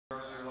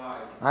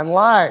I'm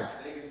live.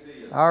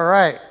 All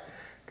right.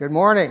 Good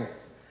morning.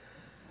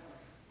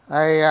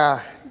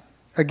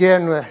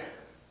 Again, with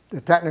the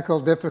technical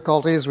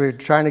difficulties, we're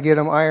trying to get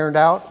them ironed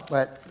out,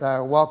 but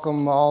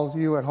welcome all of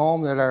you at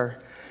home that are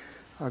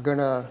going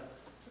to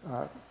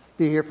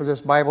be here for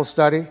this Bible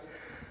study.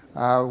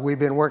 We've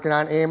been working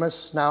on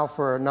Amos now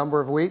for a number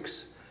of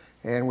weeks,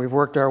 and we've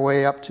worked our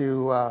way up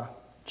to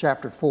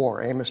chapter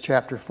 4, Amos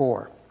chapter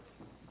 4.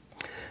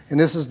 And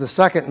this is the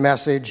second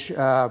message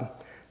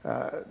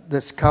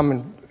that's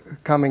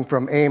coming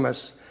from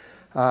Amos.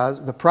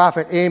 The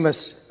prophet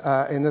Amos,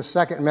 in this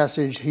second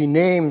message, he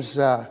names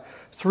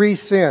three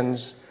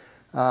sins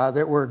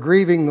that were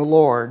grieving the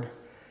Lord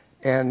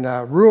and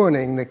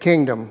ruining the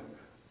kingdom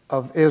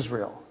of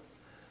Israel.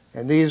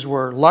 And these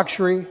were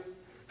luxury,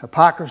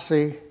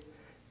 hypocrisy,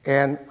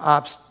 and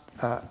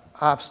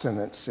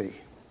obstinacy.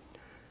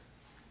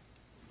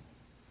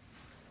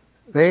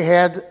 They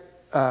had,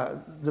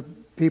 the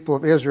people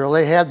of Israel,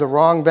 they had the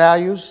wrong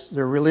values.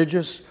 Their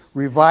religious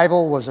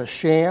revival was a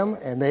sham,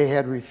 and they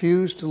had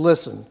refused to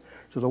listen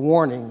to the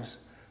warnings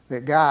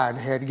that God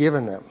had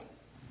given them.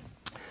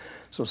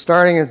 So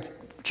starting in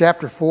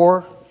chapter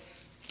 4,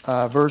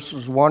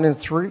 verses 1 and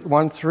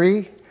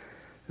 3,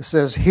 it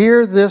says,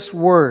 "Hear this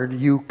word,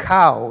 you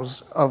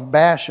cows of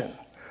Bashan,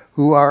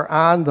 who are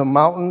on the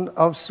mountain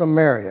of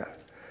Samaria,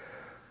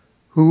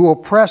 who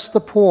oppress the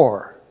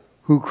poor,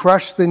 who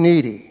crush the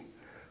needy,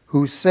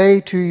 who say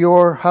to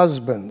your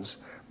husbands,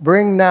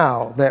 'Bring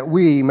now that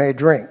we may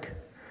drink.'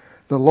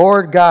 The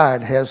Lord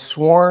God has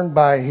sworn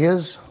by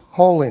his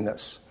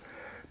holiness,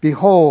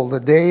 behold, the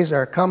days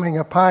are coming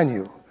upon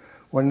you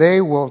when they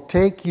will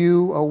take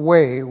you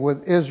away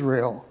with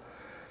Israel,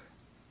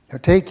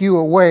 take you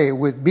away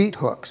with beat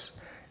hooks,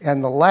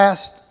 and the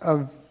last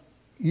of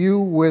you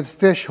with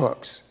fish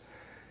hooks.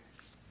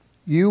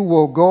 You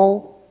will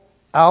go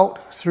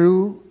out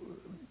through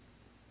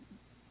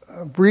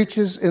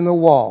breaches in the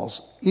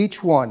walls,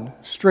 each one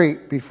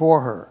straight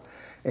before her,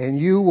 and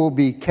you will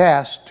be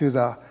cast to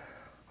the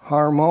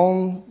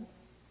Harmon,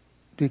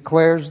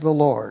 declares the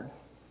Lord."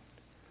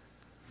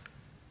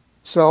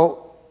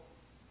 So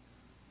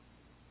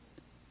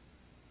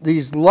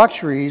these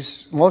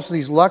luxuries, most of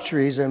these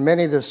luxuries and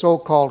many of the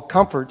so-called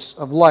comforts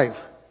of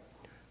life.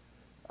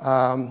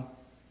 Let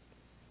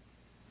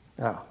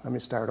me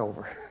start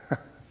over.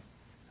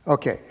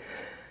 Okay.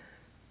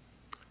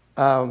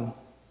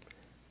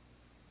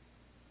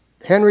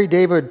 Henry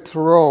David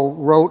Thoreau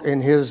wrote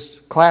in his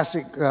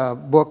classic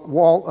book,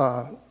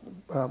 Waldron,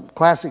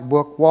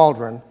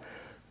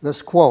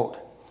 this quote: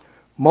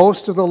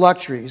 "Most of the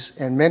luxuries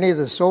and many of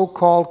the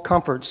so-called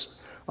comforts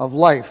of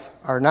life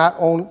are not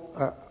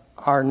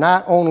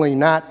only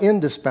not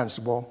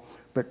indispensable,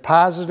 but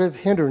positive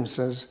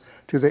hindrances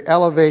to the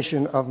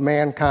elevation of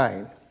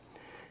mankind."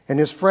 And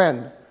his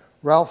friend,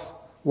 Ralph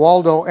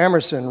Waldo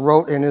Emerson,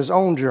 wrote in his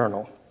own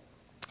journal,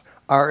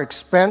 "Our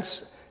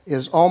expense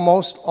is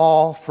almost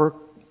all for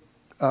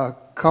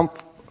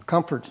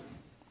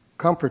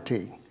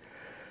comforting.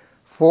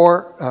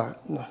 For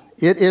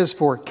it is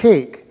for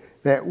cake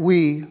that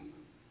we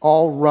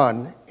all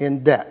run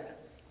in debt."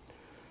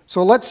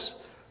 So let's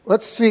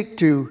seek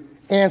to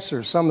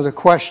answer some of the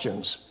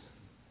questions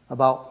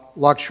about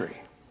luxury.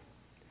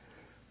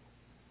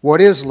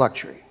 What is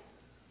luxury?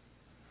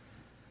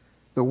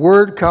 The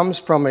word comes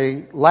from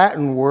a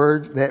Latin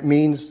word that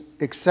means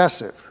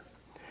excessive.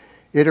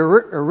 It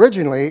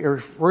originally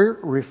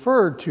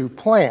referred to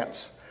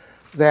plants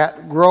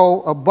that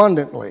grow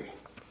abundantly,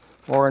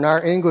 or in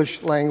our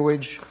English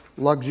language,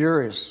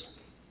 luxurious.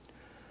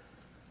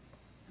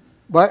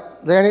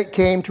 But then it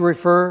came to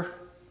refer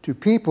to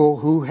people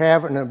who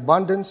have an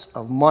abundance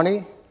of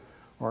money,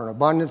 or an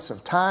abundance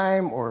of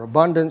time, or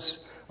abundance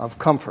of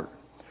comfort,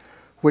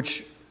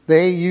 which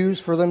they use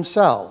for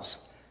themselves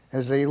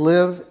as they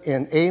live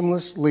in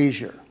aimless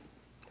leisure.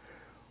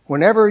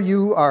 Whenever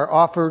you are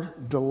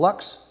offered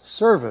deluxe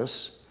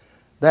service,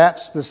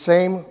 that's the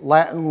same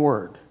Latin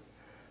word,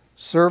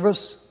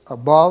 service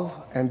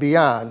above and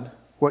beyond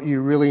what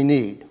you really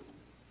need.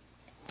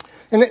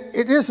 And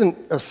it isn't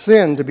a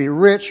sin to be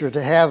rich or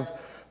to have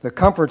the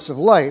comforts of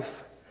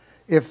life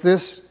if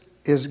this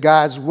is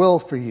God's will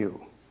for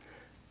you.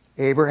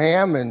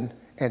 Abraham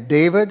and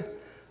David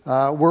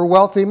were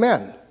wealthy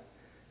men,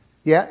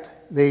 yet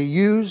they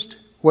used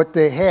what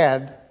they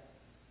had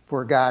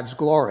for God's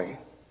glory.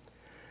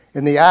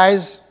 In the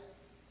eyes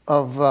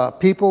of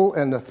people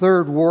in the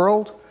third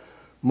world,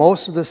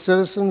 most of the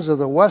citizens of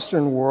the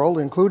Western world,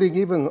 including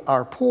even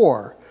our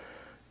poor,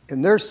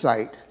 in their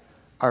sight,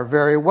 are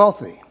very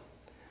wealthy.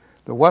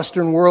 The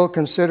Western world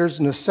considers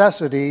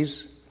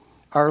necessities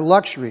are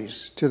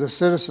luxuries to the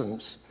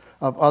citizens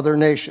of other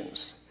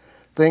nations.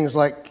 Things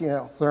like,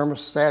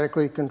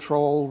 thermostatically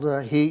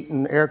controlled heat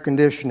and air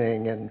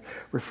conditioning, and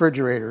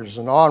refrigerators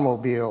and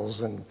automobiles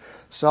and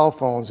cell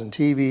phones and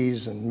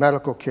TVs and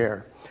medical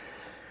care,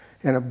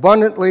 and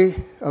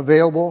abundantly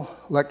available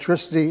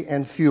electricity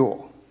and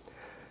fuel.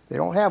 They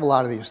don't have a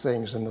lot of these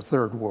things in the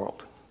third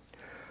world.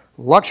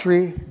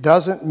 Luxury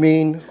doesn't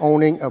mean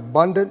owning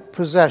abundant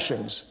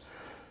possessions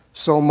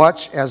so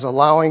much as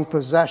allowing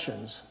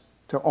possessions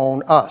to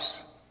own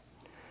us.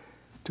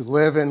 To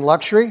live in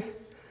luxury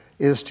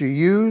is to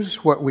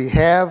use what we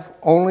have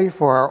only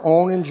for our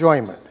own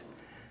enjoyment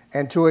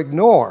and to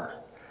ignore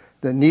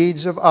the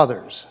needs of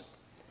others.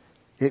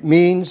 It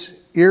means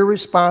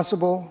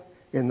irresponsible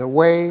in the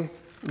way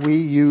we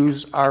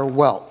use our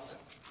wealth,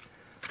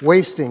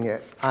 wasting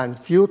it on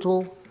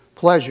futile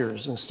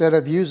pleasures instead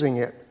of using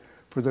it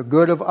for the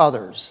good of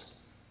others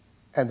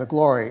and the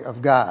glory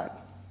of God.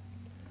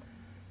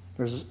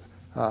 There's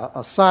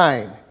a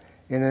sign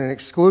in an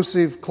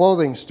exclusive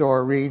clothing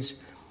store reads,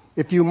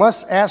 "If you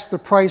must ask the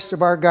price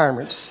of our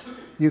garments,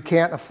 you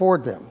can't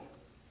afford them."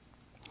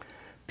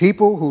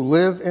 People who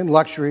live in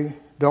luxury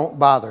don't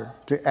bother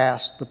to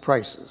ask the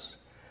prices.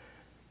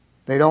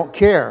 They don't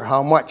care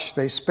how much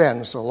they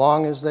spend so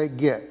long as they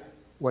get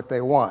what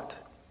they want.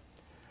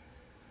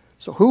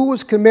 So who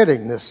was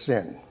committing this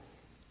sin?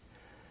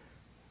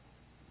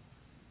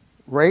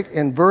 Right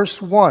in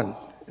verse 1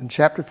 in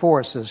chapter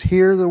 4, it says, he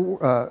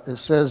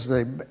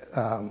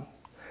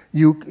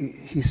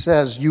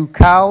says, "You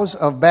cows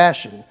of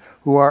Bashan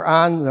who are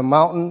on the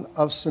mountain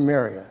of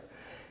Samaria."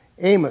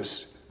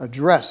 Amos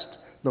addressed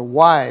the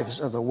wives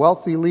of the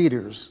wealthy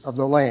leaders of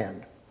the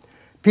land.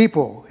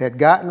 People had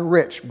gotten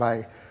rich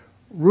by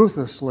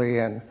ruthlessly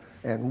and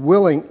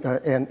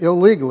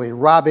illegally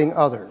robbing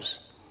others.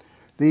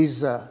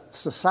 These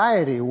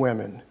society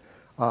women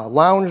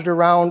lounged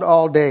around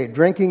all day,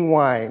 drinking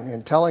wine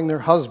and telling their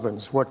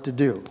husbands what to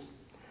do.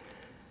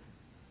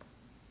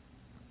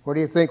 What do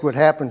you think would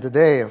happen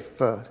today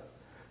if a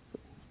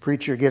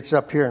preacher gets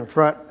up here in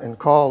front and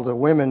called the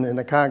women in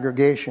the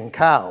congregation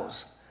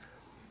cows?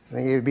 I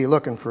think he'd be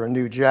looking for a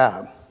new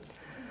job.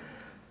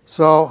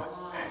 So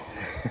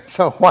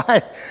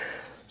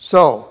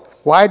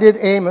why did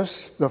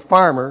Amos, the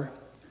farmer,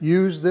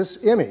 use this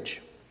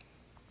image?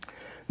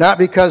 Not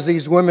because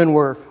these women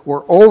were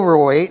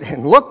overweight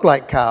and looked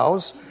like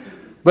cows,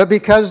 but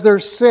because their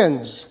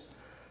sins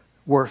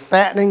were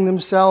fattening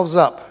themselves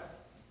up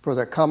for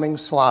the coming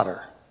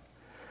slaughter.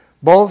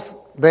 Both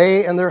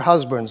they and their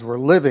husbands were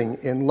living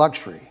in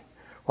luxury,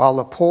 while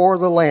the poor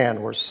of the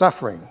land were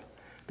suffering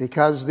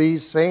because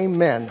these same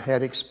men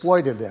had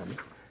exploited them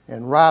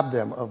and robbed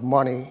them of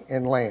money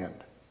and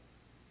land.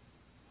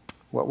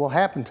 What will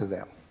happen to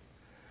them?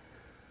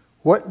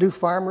 What do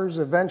farmers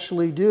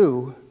eventually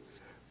do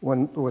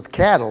with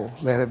cattle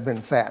that have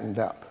been fattened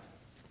up?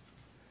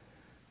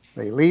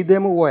 They lead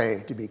them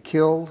away to be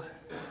killed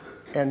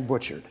and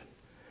butchered.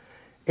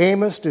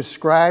 Amos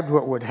described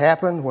what would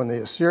happen when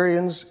the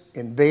Assyrians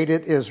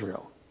invaded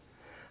Israel,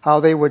 how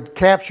they would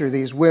capture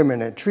these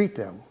women and treat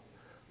them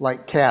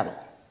like cattle.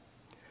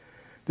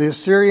 The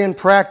Assyrian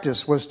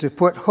practice was to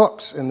put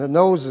hooks in the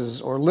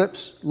noses or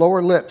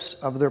lower lips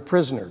of their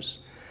prisoners,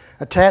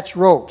 attach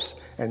ropes,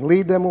 and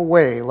lead them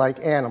away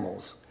like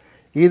animals,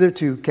 either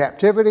to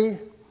captivity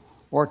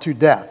or to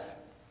death.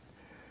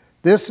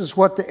 This is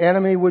what the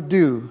enemy would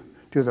do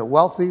to the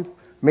wealthy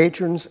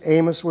matrons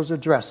Amos was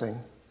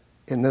addressing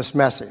in this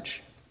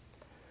message.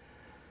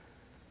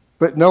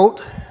 But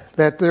note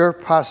that their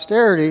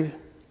posterity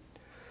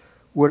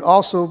would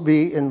also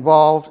be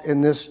involved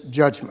in this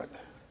judgment.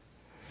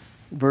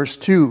 Verse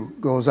 2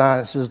 goes on,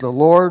 it says, "The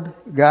Lord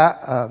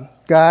God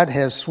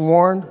has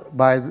sworn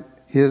by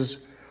his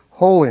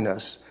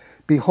holiness,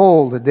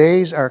 behold, the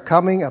days are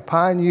coming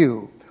upon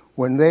you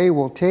when they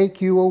will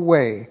take you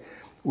away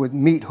with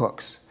meat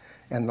hooks,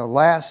 and the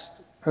last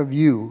of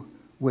you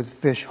with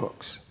fish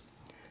hooks."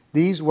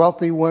 These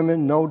wealthy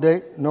women no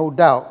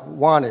doubt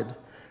wanted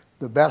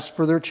the best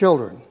for their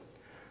children,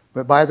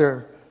 but by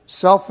their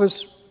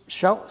selfish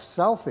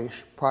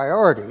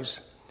priorities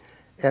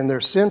and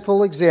their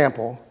sinful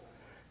example,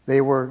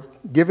 they were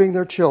giving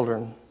their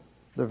children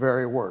the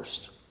very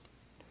worst.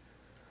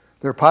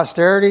 Their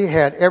posterity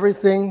had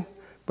everything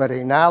but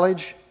a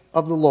knowledge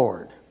of the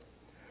Lord,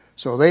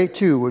 so they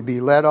too would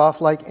be led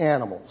off like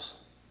animals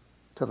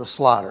to the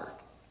slaughter.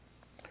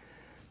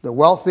 The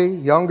wealthy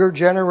younger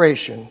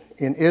generation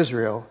in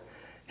Israel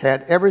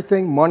had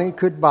everything money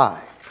could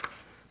buy,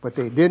 but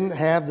they didn't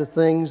have the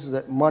things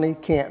that money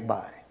can't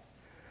buy,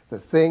 the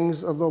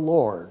things of the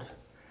Lord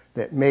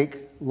that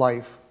make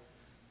life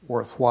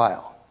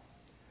worthwhile.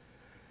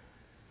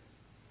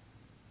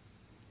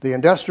 The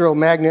industrial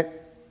magnate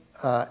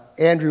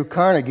Andrew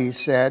Carnegie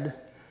said,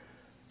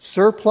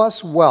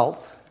 "Surplus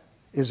wealth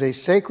is a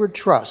sacred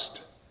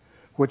trust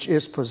which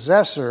its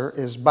possessor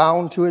is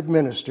bound to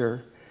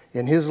administer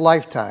in his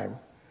lifetime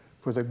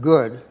for the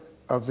good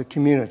of the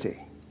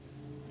community."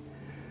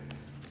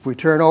 If we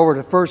turn over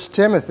to 1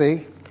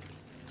 Timothy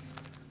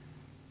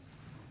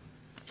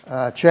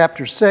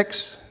chapter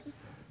 6,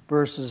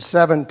 verses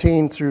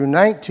 17 through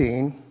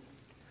 19,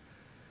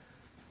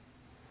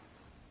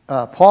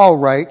 Paul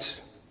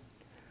writes,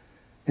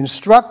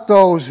 "Instruct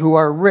those who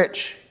are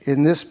rich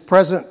in this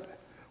present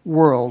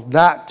world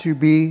not to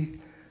be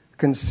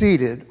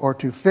conceited or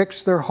to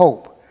fix their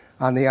hope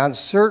on the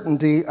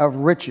uncertainty of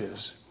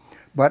riches,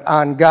 but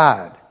on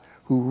God,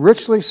 who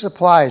richly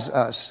supplies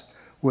us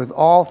with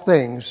all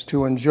things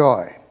to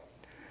enjoy."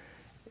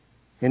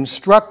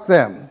 Instruct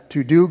them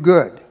to do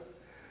good,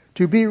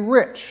 to be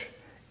rich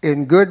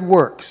in good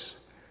works,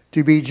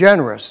 to be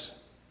generous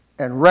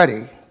and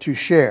ready to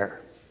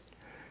share,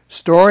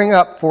 storing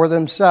up for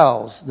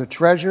themselves the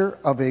treasure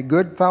of a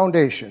good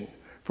foundation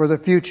for the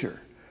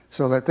future,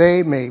 so that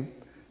they may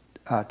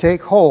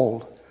take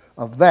hold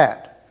of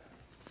that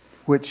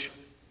which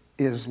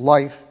is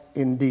life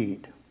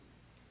indeed.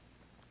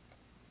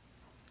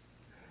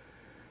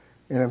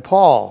 And then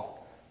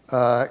Paul,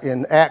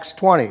 in Acts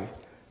 20,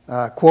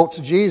 quotes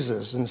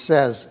Jesus and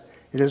says,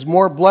 "It is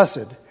more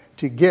blessed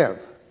to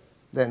give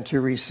than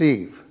to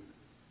receive."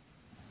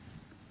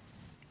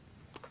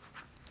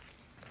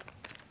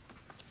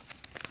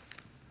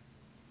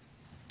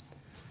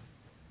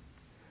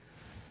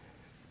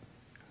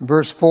 In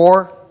verse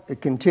 4,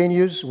 it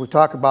continues. We're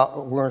going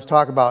to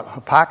talk about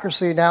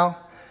hypocrisy now,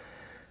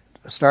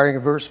 starting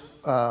in verse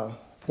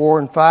 4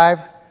 and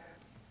 5.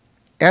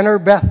 Enter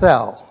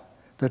Bethel,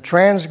 the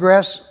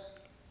transgress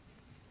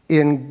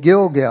in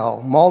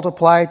Gilgal,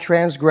 multiply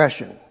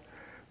transgression.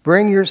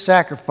 Bring your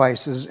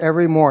sacrifices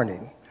every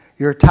morning,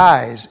 your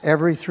tithes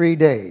every 3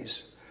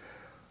 days.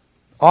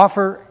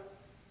 Offer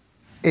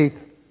a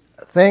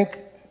thank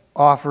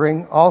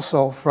offering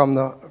also from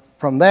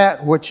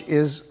that which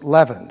is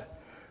leavened.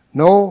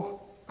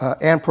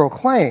 And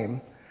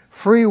proclaim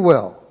free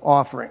will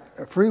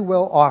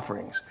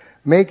offerings.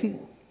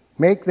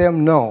 Make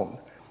them known.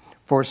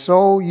 For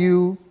so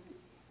you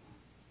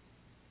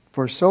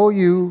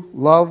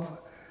love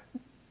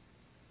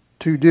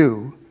to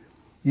do,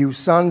 you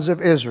sons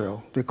of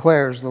Israel,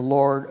 declares the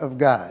Lord of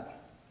God.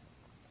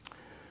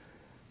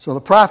 So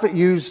the prophet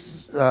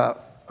used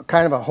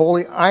kind of a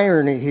holy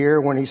irony here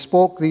when he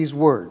spoke these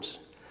words.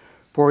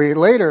 For he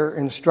later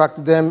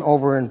instructed them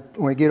when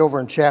we get over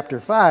in chapter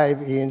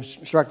 5, he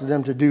instructed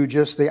them to do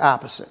just the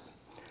opposite.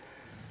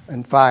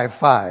 In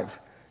 5:5,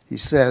 he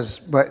says,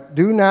 "But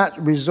do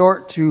not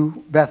resort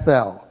to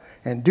Bethel,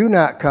 and do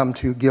not come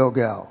to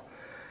Gilgal,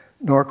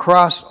 nor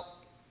cross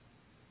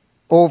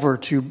over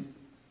to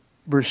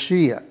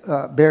Beersheba.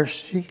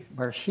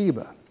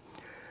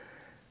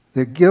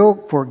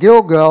 For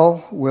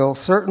Gilgal will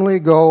certainly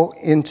go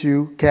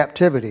into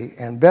captivity,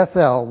 and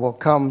Bethel will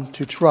come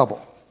to trouble."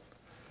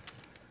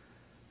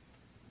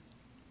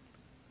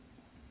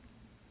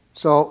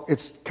 So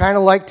it's kind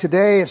of like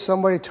today if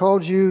somebody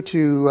told you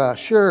to,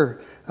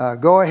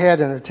 go ahead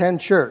and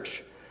attend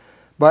church,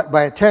 but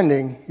by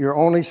attending, you're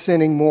only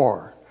sinning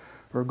more.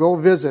 Or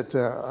go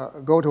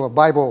to a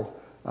Bible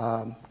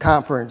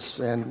conference,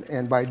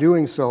 and by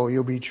doing so,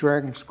 you'll be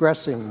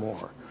transgressing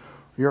more.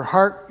 Your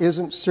heart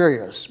isn't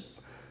serious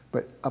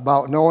but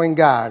about knowing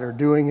God or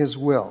doing His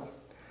will.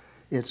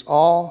 It's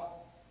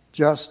all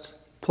just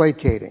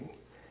placating.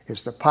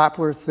 It's the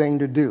popular thing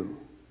to do,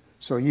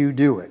 so you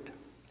do it.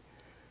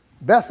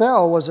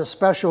 Bethel was a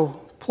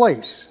special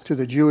place to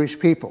the Jewish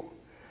people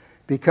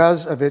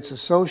because of its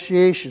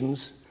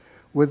associations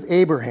with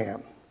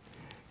Abraham.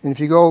 And if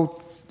you go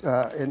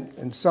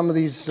in some of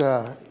these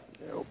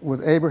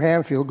with Abraham,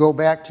 if you'll go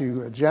back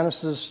to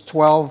Genesis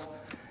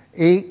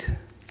 12:8.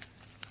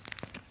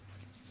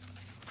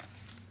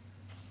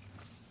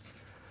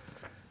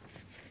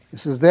 It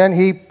says, "Then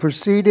he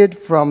proceeded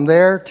from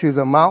there to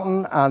the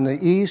mountain on the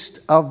east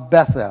of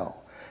Bethel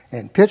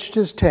and pitched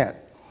his tent,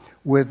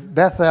 with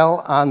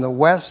Bethel on the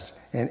west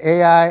and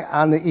Ai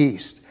on the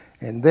east.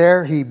 And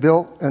there he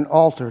built an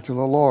altar to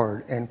the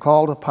Lord and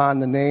called upon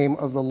the name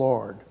of the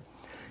Lord."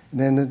 And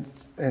then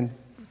in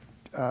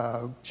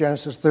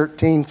Genesis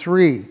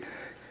 13:3,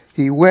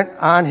 he went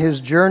on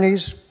his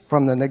journeys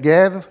from the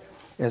Negev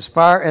as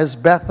far as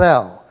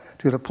Bethel,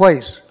 to the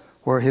place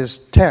where his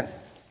tent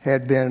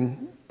had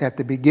been at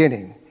the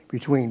beginning,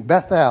 between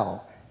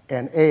Bethel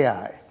and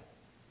Ai.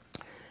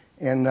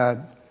 And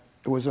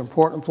it was an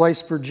important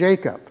place for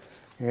Jacob.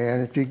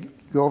 And if you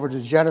go over to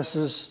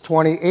Genesis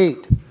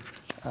 28,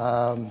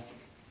 in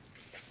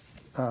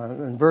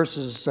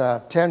verses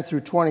 10 through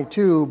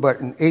 22, but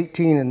in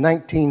 18 and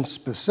 19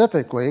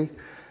 specifically,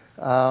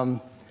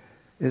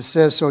 it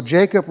says, "So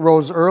Jacob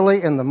rose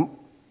early in the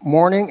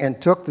morning and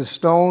took the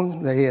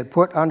stone that he had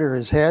put under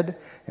his head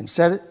and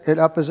set it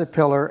up as a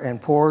pillar and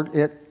poured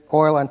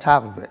oil on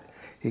top of it.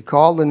 He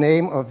called the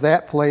name of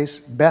that place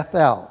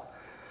Bethel.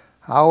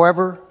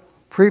 However,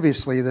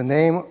 previously the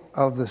name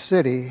of the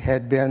city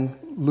had been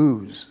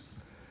Luz."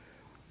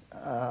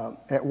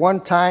 At one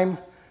time,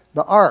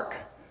 the ark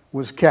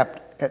was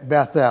kept at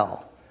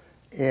Bethel,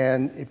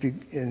 and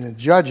in the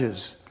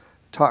Judges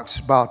talks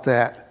about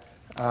that.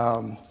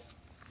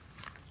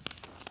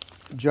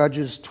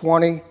 Judges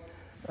 20,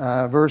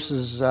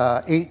 verses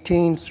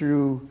 18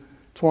 through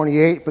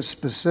 28, but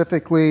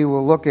specifically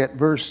we'll look at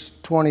verse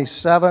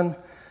 27.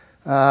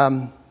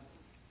 "The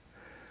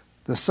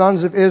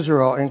sons of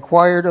Israel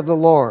inquired of the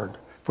Lord,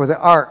 for the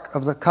ark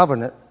of the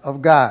covenant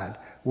of God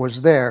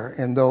was there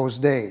in those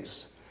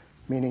days,"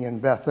 meaning in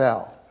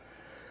Bethel.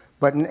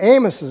 But in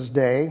Amos's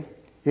day,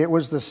 it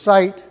was the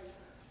site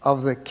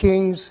of the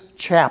king's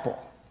chapel,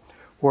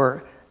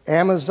 where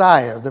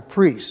Amaziah the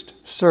priest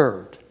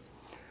served.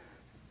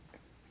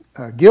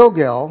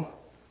 Gilgal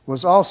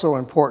was also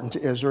important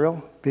to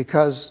Israel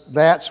because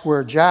that's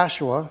where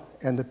Joshua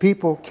and the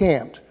people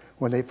camped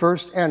when they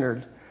first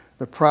entered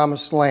the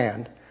promised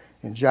land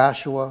in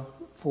Joshua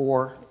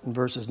 4 and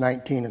verses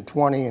 19 and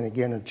 20, and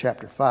again in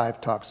chapter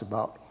 5 talks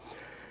about.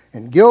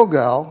 And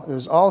Gilgal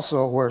is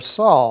also where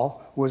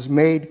Saul was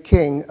made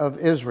king of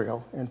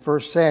Israel in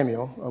 1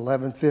 Samuel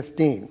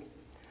 11:15.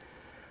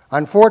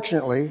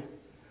 Unfortunately,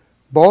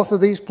 both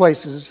of these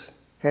places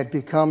had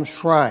become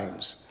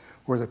shrines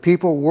where the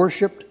people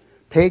worshipped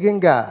pagan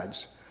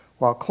gods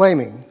while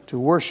claiming to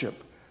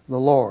worship the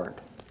Lord.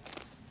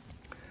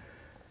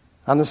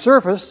 On the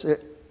surface,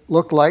 it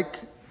looked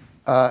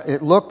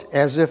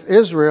as if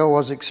Israel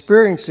was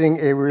experiencing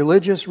a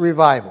religious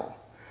revival.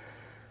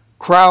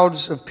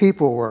 Crowds of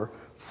people were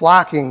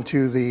flocking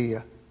to the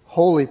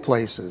holy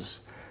places.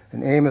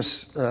 And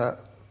Amos, as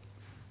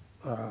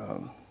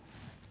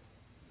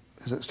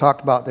it's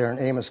talked about there in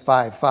Amos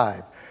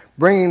 5:5,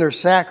 bringing their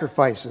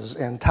sacrifices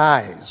and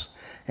tithes,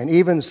 and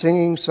even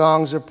singing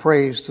songs of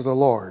praise to the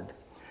Lord.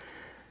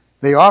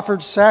 They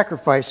offered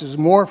sacrifices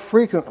more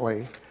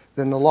frequently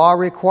than the law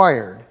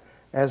required,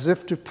 as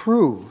if to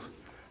prove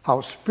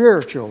how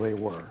spiritual they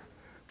were.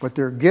 But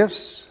their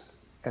gifts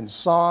and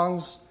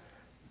songs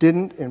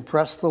didn't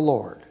impress the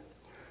Lord,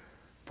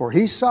 for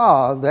he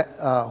saw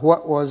that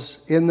what was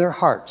in their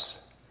hearts,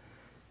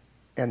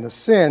 and the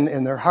sin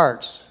in their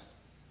hearts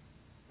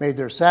made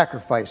their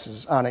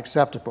sacrifices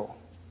unacceptable.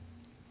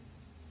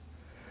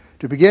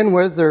 To begin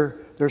with,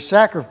 their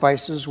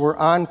sacrifices were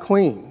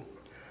unclean,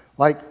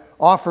 like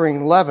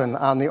offering leaven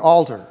on the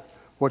altar,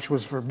 which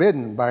was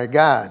forbidden by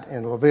God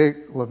in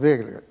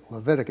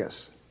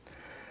Leviticus.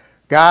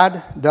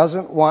 God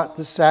doesn't want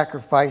the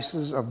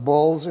sacrifices of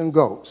bulls and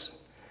goats.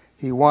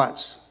 He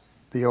wants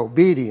the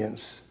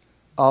obedience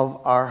of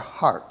our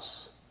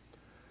hearts.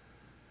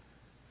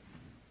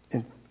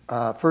 In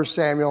 1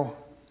 Samuel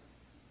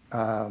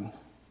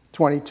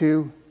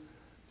 22,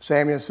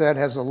 Samuel said,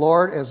 "Has the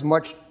Lord as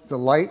much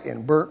delight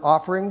in burnt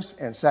offerings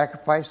and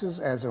sacrifices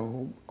as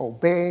in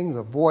obeying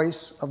the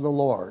voice of the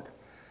Lord?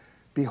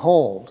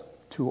 Behold,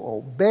 to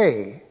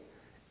obey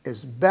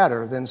is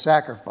better than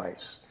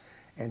sacrifice,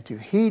 and to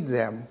heed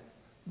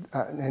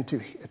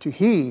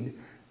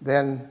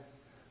than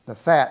the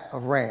fat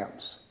of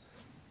rams."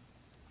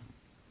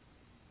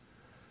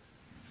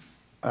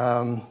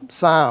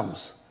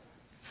 Psalms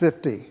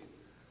 50.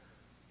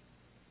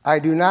 "I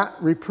do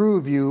not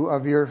reprove you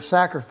of your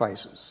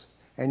sacrifices,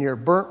 and your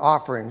burnt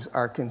offerings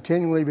are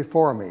continually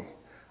before me.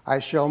 I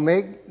shall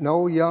make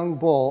no young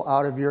bull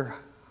out of your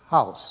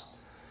house,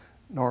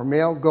 nor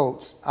male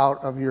goats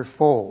out of your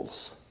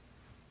folds."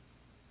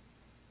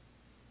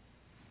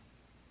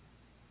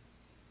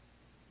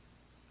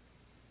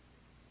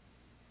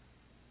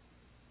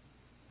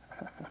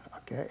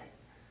 Okay.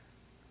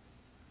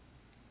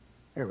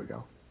 There we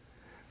go.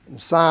 In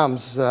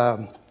Psalms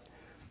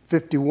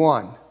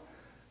 51,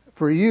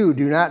 "For you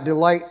do not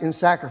delight in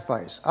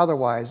sacrifice,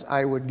 otherwise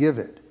I would give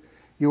it.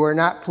 You are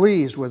not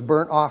pleased with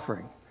burnt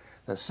offering.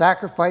 The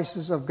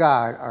sacrifices of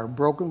God are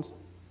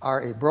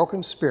a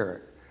broken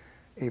spirit,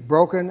 a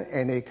broken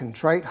and a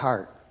contrite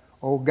heart.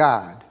 O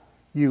God,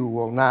 you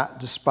will not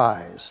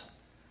despise."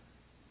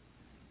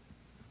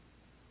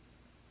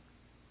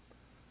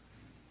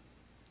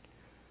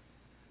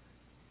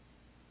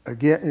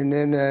 Again, and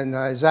then in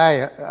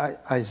Isaiah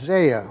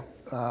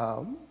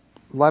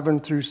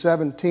 11 through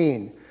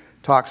 17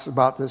 talks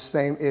about this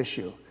same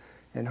issue.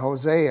 In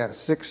Hosea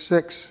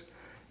 6:6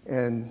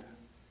 and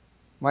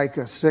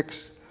Micah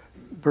 6,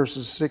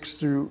 verses 6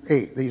 through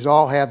 8. These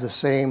all have the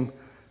same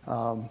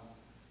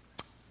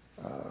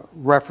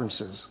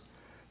references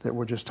that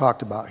were just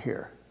talked about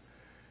here.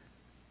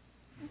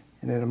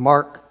 And then in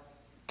Mark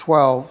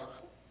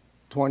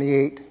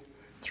 12:28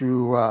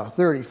 through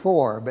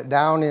 34, but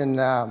down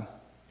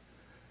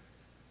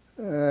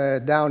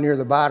near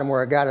the bottom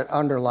where I got it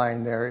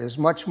underlined there, is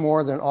much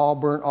more than all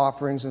burnt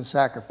offerings and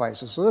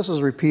sacrifices. So this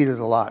is repeated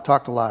a lot,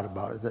 talked a lot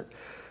about it,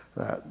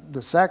 that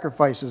the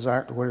sacrifices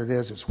aren't what it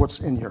is, it's what's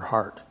in your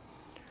heart.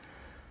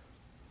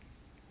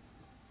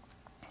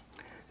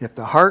 If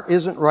the heart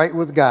isn't right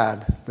with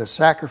God, the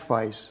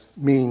sacrifice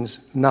means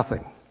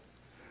nothing.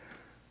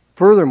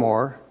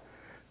 Furthermore,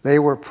 they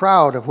were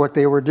proud of what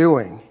they were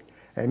doing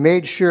and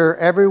made sure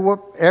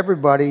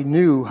everybody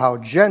knew how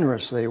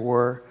generous they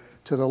were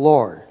to the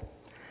Lord.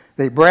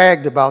 They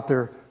bragged about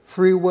their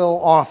free will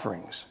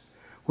offerings,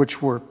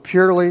 which were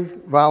purely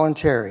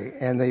voluntary,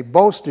 and they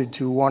boasted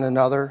to one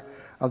another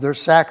of their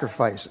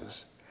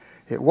sacrifices.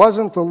 It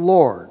wasn't the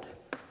Lord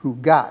who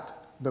got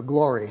the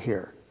glory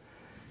here.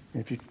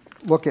 If you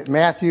look at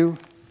Matthew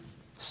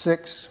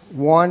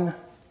 6:1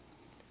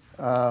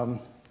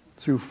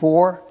 through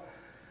 4,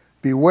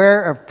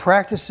 "Beware of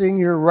practicing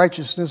your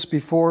righteousness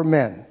before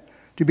men,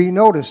 to be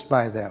noticed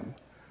by them.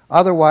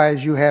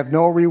 Otherwise you have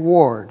no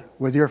reward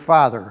with your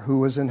Father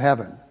who is in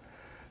heaven.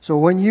 So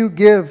when you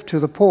give to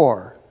the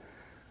poor,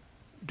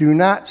 do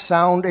not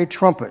sound a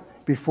trumpet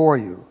before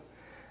you,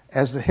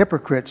 as the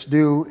hypocrites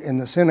do in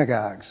the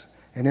synagogues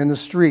and in the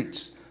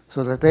streets,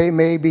 so that they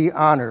may be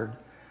honored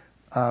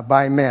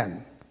by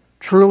men.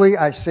 Truly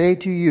I say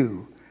to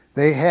you,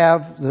 they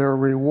have their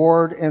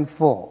reward in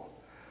full.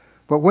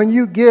 But when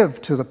you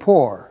give to the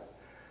poor,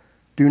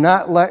 do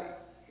not let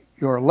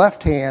your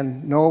left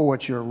hand know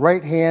what your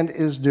right hand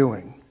is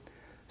doing,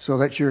 so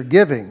that your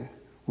giving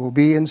will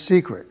be in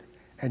secret,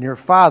 and your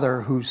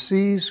Father who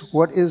sees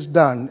what is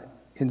done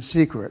in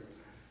secret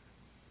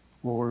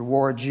will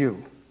reward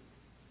you.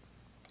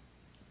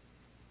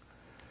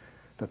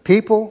 The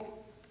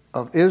people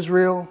of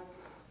Israel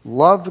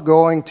loved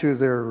going to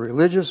their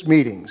religious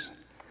meetings,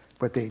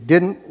 but they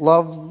didn't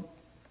love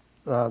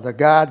the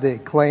God they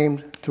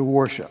claimed to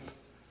worship.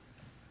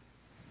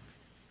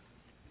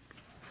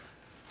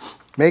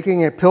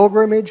 Making a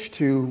pilgrimage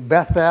to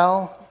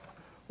Bethel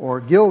or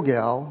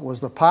Gilgal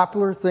was the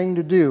popular thing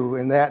to do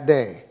in that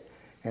day,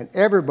 and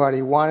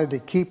everybody wanted to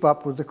keep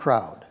up with the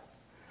crowd.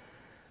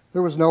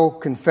 There was no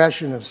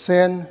confession of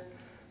sin,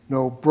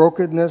 no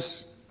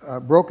brokenness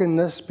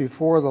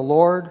before the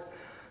Lord,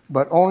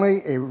 but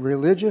only a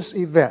religious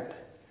event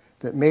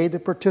that made the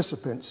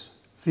participants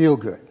feel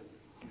good.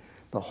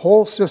 The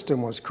whole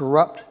system was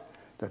corrupt.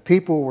 The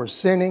people were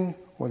sinning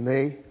when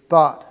they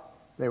thought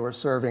they were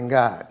serving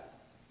God.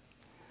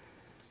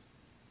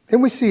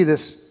 And we see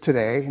this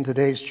today in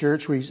today's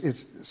church.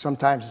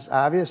 Sometimes it's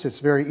obvious. It's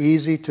very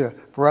easy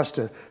for us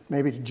to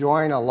maybe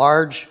join a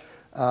large,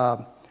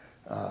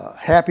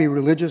 happy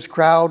religious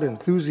crowd,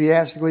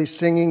 enthusiastically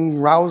singing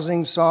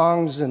rousing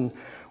songs and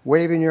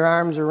waving your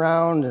arms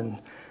around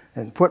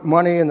and put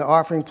money in the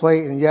offering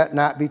plate and yet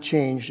not be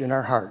changed in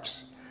our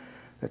hearts.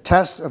 The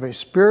test of a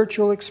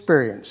spiritual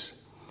experience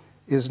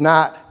is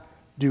not,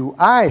 do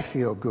I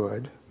feel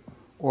good,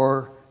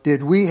 or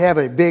did we have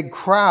a big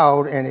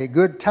crowd and a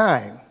good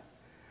time?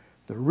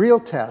 The real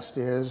test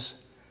is,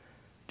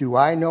 do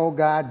I know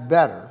God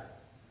better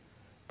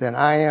than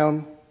I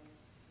am,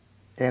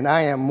 and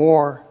I am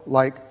more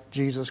like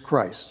Jesus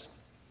Christ?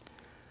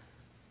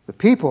 The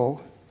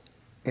people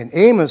in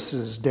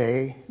Amos's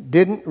day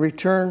didn't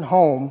return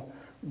home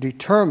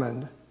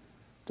determined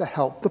to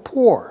help the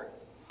poor,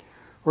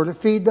 or to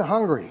feed the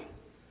hungry,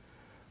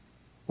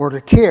 or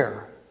to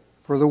care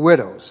for the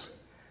widows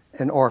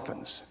and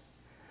orphans.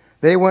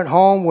 They went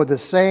home with the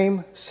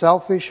same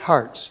selfish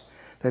hearts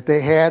that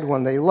they had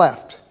when they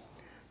left,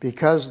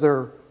 because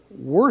their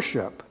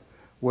worship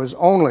was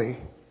only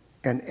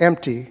an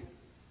empty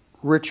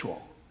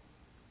ritual.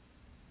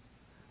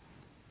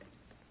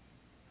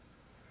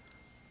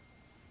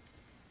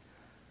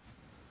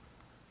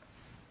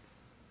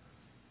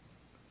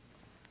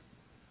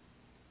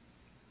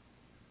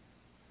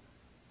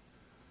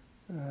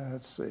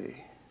 Let's see.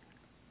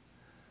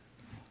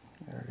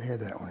 I already had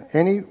that one.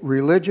 Any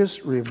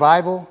religious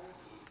revival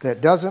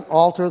that doesn't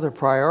alter the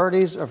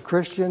priorities of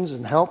Christians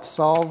and help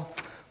solve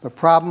the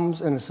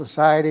problems in a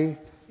society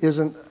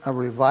isn't a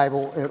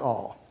revival at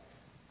all.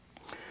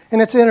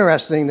 And it's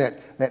interesting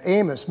that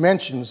Amos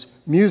mentions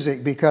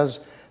music, because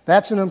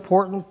that's an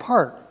important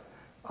part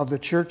of the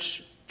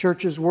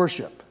church's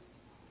worship.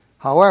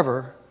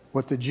 However,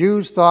 what the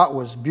Jews thought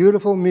was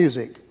beautiful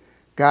music,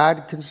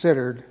 God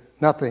considered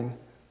nothing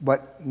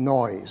but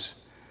noise.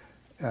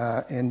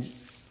 And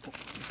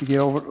if you get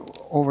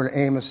over to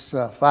Amos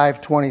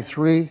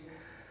 5:23,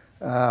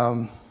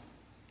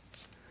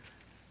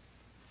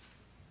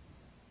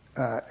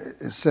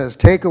 it says,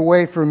 "Take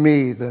away from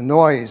me the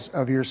noise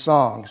of your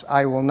songs.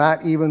 I will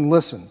not even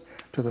listen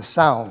to the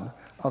sound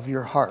of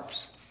your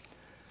harps."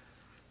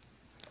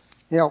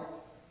 You know,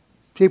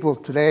 people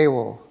today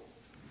will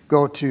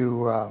go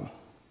to,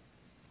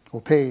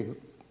 will pay,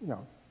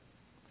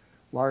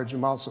 large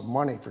amounts of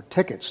money for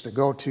tickets to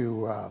go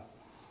to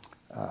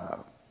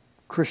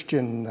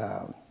Christian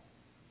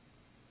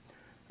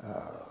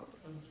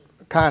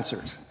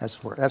concerts.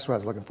 That's what I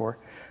was looking for.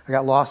 I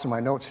got lost in my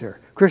notes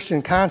here.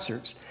 Christian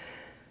concerts.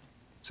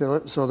 So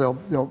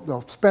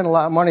they'll spend a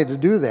lot of money to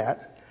do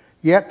that,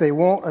 yet they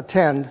won't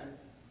attend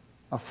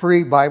a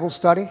free Bible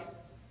study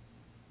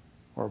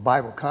or a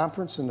Bible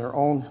conference in their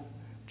own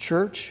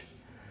church.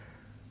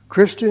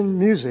 Christian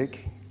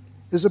music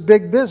is a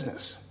big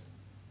business.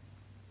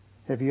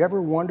 Have you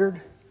ever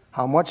wondered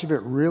how much of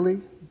it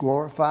really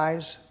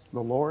glorifies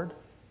the Lord?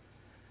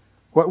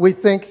 What we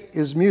think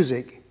is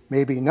music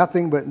may be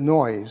nothing but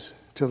noise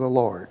to the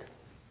Lord.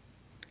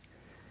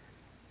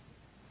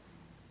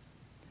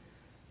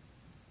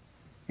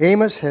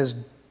 Amos has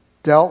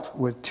dealt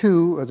with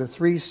two of the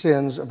three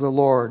sins of the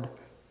Lord,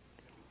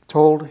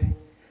 told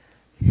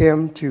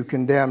him to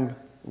condemn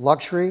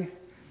luxury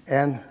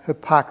and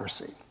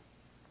hypocrisy.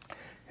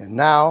 And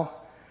now,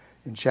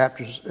 in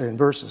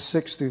verses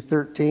 6 through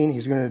 13,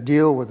 he's going to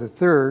deal with the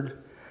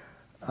third,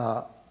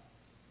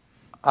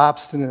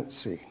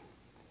 obstinacy.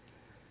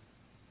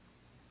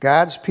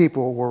 God's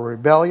people were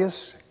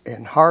rebellious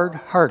and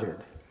hard-hearted,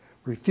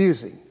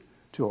 refusing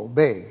to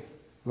obey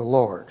the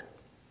Lord.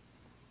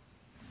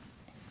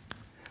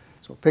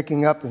 So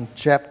picking up in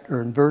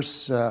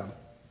verse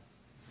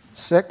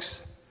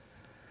 6,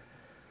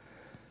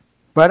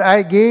 "But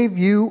I gave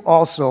you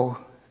also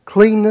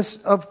cleanness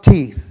of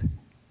teeth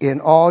in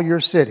all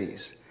your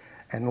cities,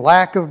 and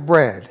lack of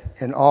bread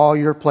in all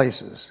your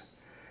places.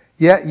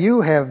 Yet you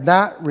have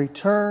not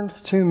returned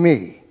to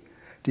me,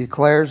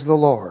 declares the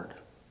Lord.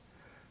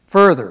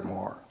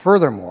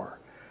 Furthermore,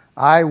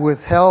 I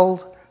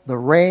withheld the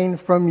rain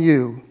from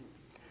you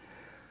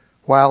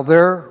while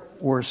there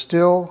were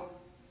still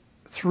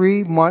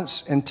 3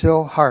 months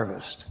until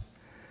harvest.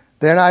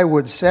 Then I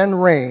would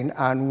send rain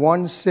on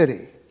one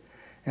city,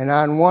 and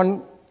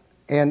on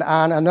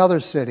another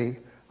city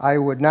I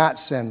would not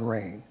send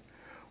rain.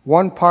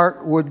 One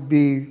part would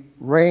be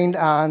rained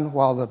on,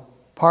 while the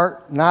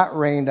part not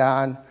rained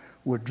on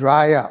would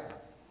dry up.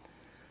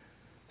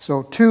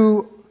 So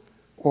 2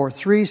 or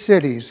 3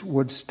 cities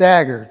would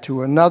stagger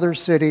to another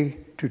city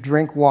to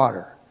drink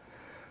water,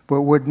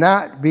 but would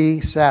not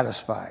be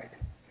satisfied.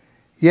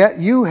 Yet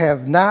you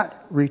have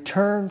not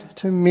returned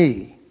to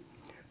me,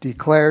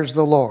 declares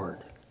the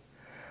Lord.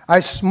 I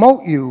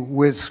smote you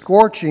with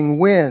scorching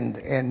wind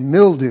and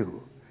mildew,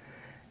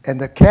 and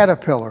the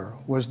caterpillar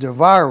was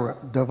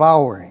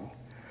devouring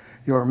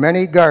your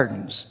many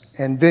gardens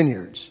and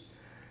vineyards,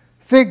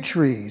 fig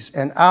trees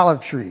and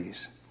olive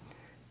trees.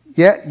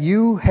 Yet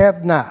you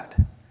have not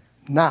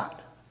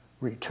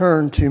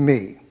returned to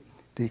me,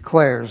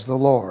 declares the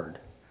Lord.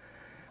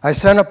 I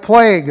sent a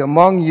plague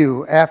among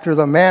you after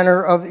the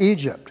manner of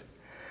Egypt.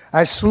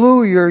 I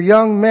slew your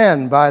young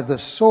men by the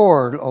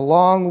sword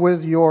along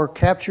with your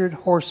captured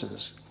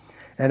horses,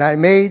 and I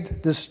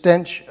made the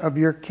stench of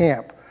your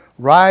camp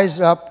rise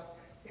up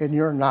in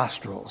your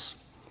nostrils.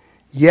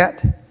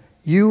 Yet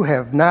you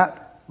have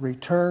not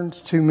returned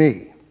to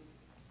me,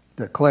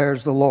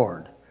 declares the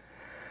Lord.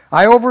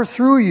 I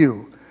overthrew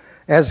you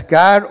as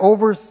God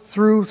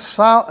overthrew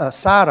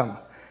Sodom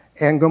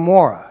and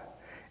Gomorrah,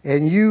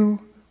 and you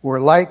were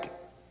like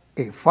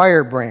a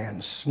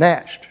firebrand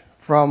snatched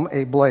from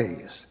a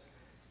blaze.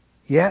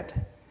 Yet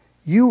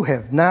you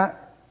have not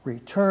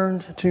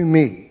returned to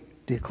me,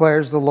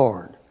 declares the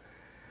Lord.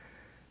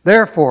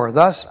 Therefore,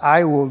 thus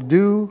I will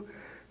do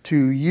to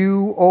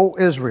you, O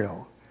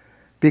Israel,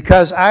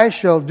 because I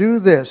shall do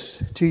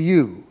this to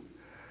you.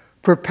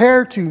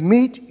 Prepare to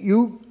meet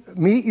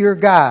your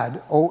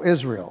God, O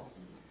Israel.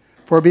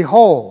 For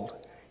behold,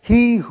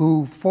 he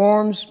who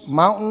forms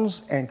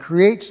mountains and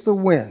creates the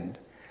wind,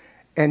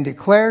 and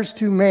declares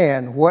to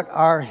man what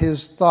are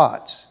his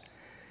thoughts,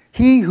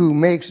 he who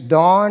makes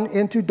dawn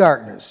into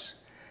darkness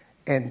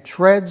and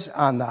treads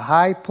on the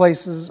high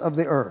places of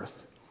the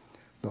earth,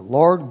 the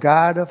Lord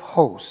God of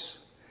hosts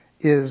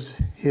is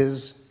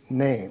his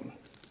name.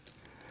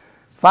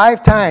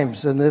 5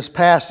 times in this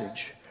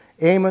passage,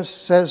 Amos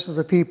says to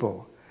the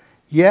people,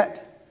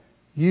 yet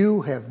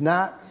you have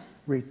not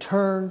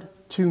returned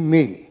to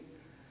me.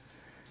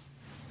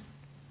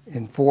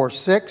 In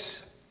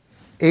 4:6,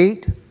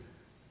 8,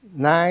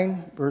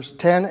 9, verse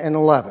 10 and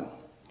 11.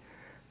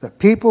 The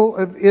people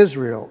of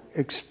Israel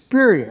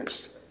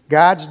experienced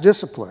God's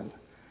discipline,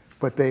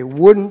 but they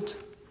wouldn't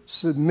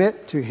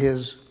submit to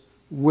his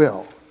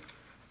will.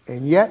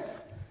 And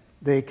yet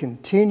they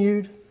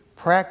continued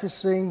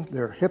practicing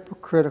their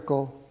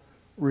hypocritical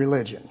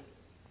religion.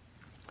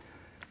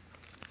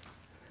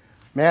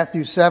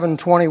 Matthew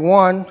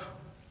 7:21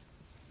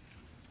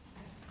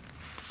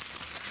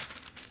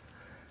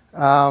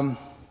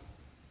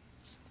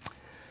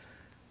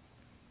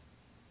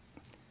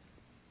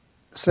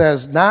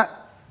 says, Not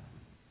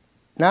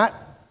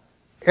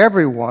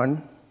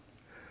everyone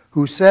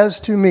who says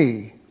to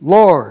me,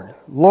 Lord,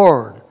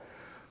 Lord,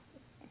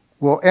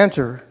 will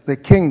enter the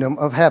kingdom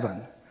of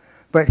heaven,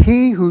 but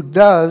he who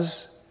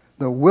does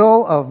the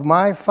will of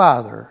my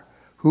Father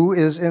who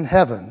is in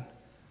heaven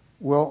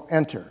will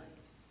enter.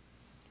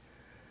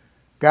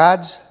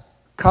 God's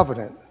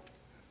covenant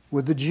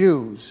with the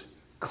Jews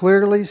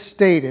clearly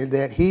stated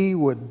that he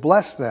would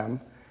bless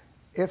them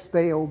if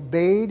they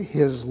obeyed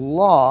his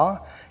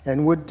law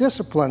and would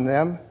discipline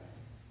them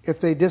if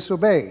they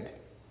disobeyed.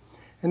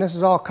 And this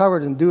is all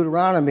covered in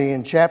Deuteronomy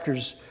in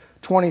chapters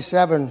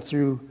 27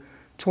 through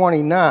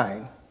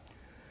 29.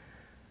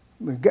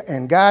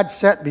 And God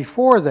set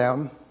before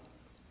them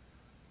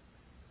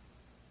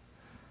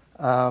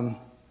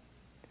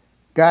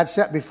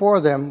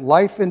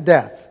life and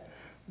death,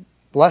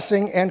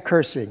 blessing and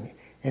cursing,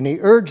 and he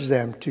urged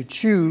them to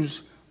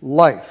choose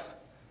life.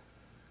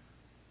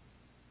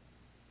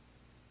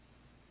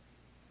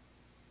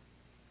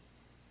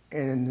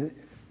 And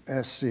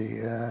let's see,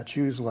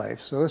 choose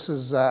life. So this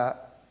is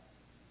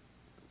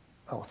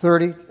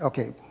 30.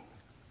 Okay.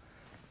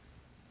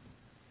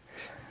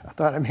 I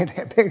thought I made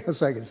that big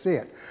so I could see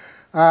it.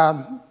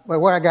 But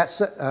what I got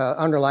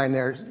underlined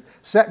there,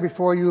 set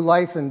before you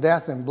life and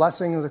death and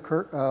blessing and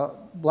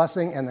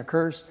the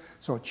curse.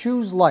 So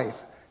choose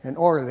life in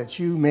order that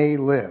you may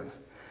live.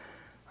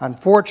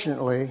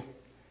 Unfortunately,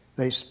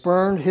 they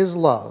spurned his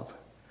love,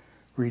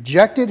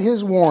 rejected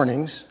his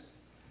warnings,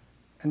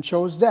 and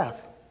chose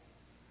death.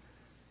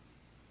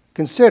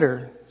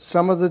 Consider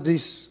some of the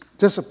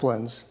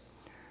disciplines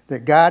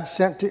that God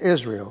sent to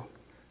Israel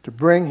to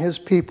bring his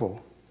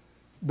people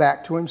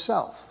back to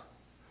himself.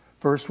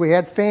 First, we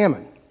had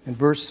famine in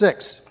verse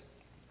 6.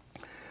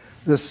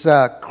 This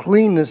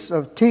cleanness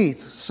of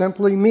teeth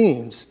simply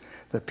means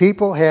the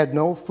people had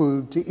no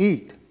food to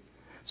eat.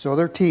 so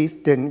their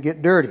teeth didn't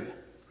get dirty.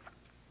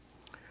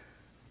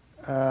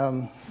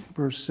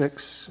 Verse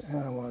 6,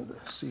 I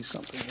wanted to see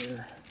something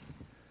here.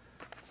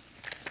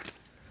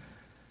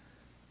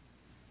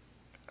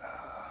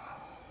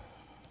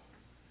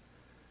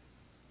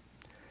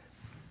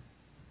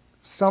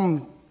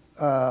 Some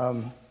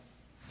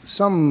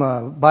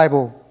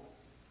Bible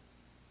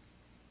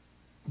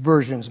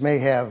versions may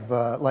have,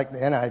 like the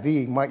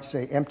NIV, might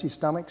say empty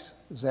stomachs.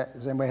 Does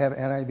anybody have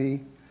NIV?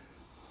 It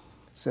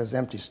says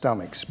empty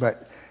stomachs,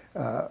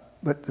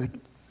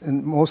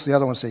 and most of the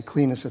other ones say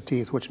cleanness of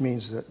teeth, which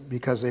means that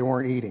because they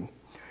weren't eating.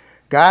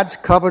 God's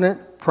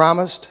covenant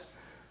promised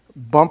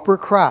bumper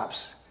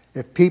crops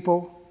if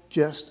people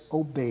just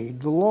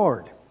obeyed the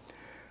Lord,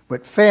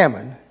 but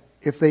famine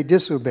if they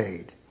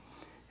disobeyed.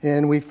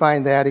 And we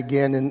find that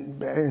again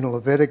in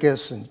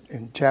Leviticus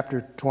in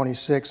chapter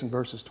 26 and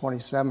verses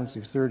 27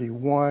 through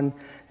 31.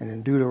 And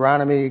in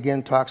Deuteronomy,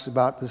 again, talks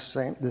about the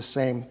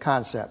same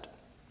concept.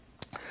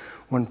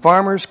 When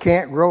farmers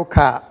can't grow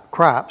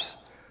crops,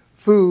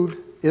 food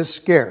is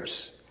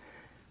scarce.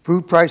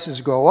 Food prices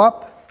go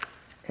up,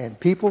 and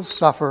people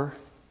suffer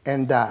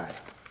and die.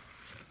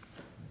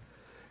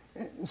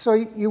 So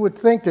you would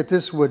think that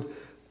this would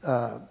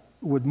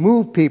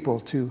move people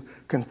to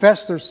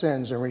confess their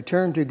sins and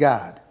return to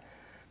God.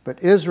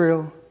 But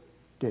Israel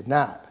did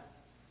not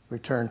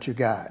return to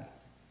God.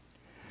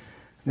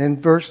 And then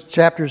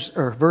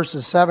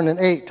verses 7 and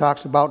 8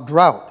 talks about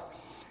drought.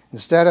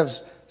 Instead of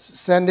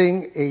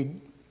sending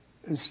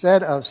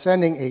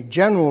a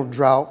general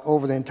drought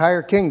over the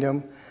entire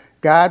kingdom,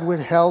 God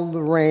withheld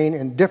the rain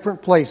in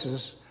different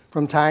places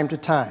from time to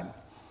time,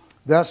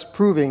 thus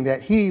proving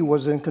that He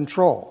was in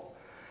control.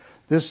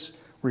 This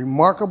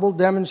remarkable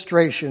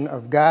demonstration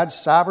of God's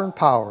sovereign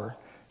power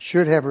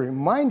should have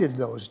reminded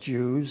those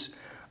Jews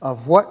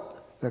of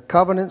what the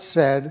covenant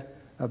said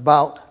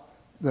about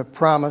the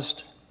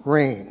promised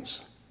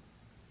rains.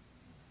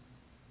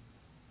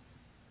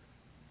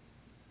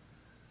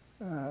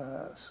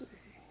 Let's see.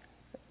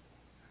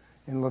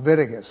 In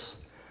Leviticus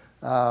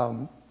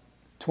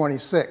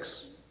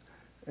 26,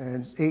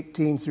 and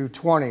 18 through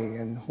 20,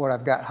 and what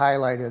I've got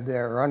highlighted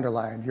there or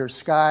underlined. Your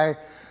sky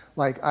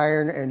like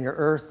iron and your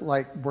earth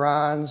like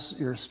bronze,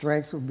 your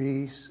strength will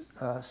be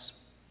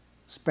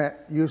spent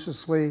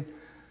uselessly,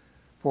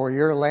 for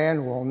your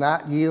land will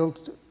not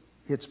yield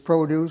its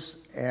produce,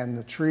 and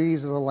the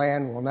trees of the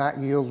land will not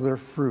yield their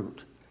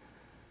fruit.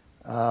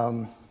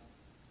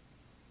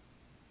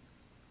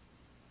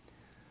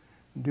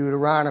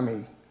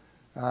 Deuteronomy,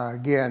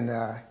 again,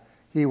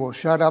 He will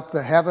shut up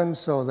the heavens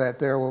so that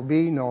there will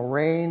be no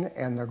rain,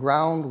 and the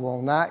ground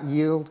will not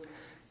yield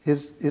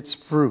its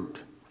fruit.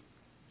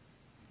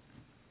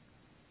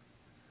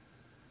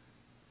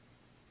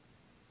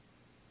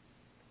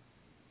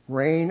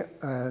 Rain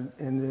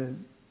in the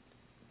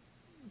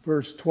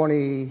verse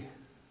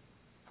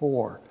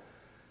 24,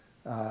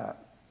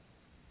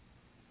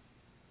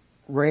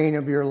 rain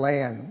of your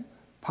land,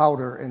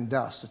 powder and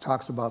dust. It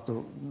talks about the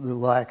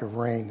lack of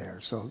rain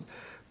there.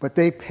 But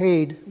they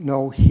paid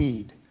no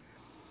heed.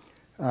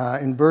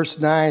 In verse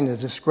 9, they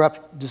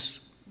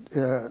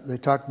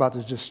talk about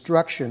the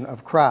destruction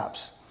of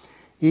crops.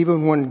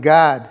 Even when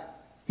God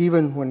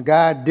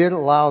did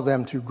allow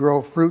them to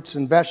grow fruits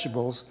and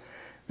vegetables,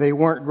 they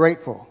weren't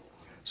grateful.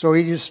 So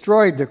He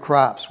destroyed the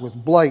crops with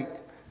blight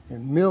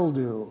and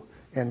mildew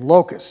and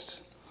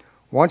locusts.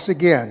 Once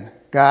again,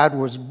 God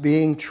was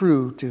being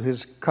true to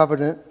His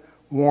covenant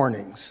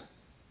warnings.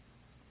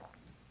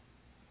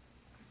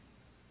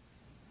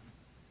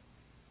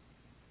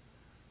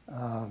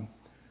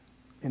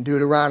 In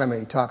Deuteronomy,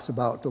 it talks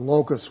about the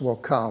locusts will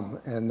come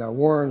and the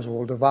worms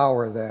will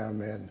devour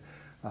them, and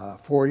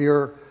for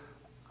your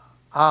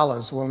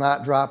olives will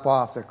not drop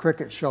off, the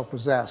cricket shall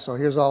possess. So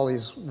here's all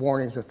these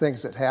warnings of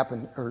things that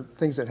happen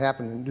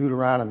in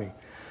Deuteronomy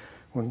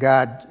when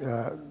God,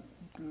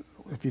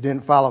 if you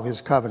didn't follow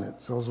His covenant,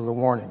 those are the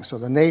warnings. So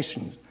the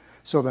nation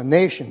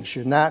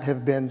should not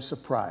have been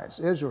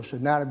surprised. Israel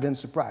should not have been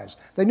surprised.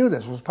 They knew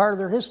this was part of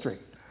their history.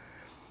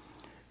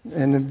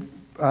 And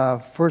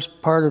the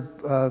first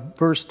part of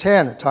verse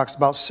 10, it talks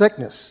about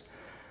sickness.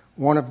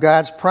 One of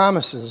God's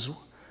promises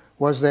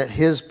was that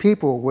His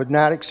people would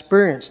not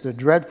experience the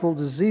dreadful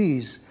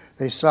disease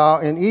they saw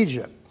in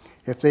Egypt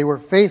if they were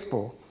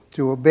faithful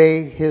to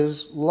obey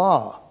His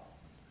law.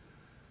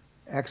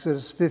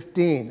 Exodus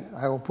 15,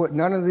 I will put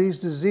none of these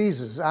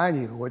diseases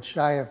on you, which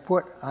I have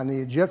put on the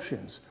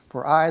Egyptians,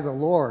 for I, the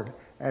Lord,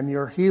 am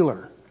your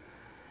healer.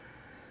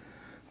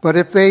 But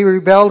if they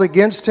rebelled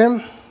against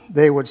Him,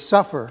 they would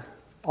suffer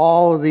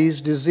all of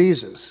these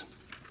diseases,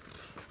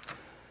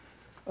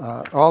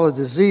 all the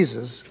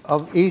diseases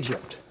of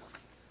Egypt.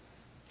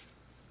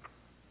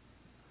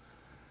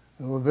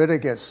 In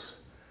Leviticus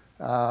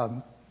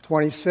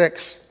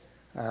 26,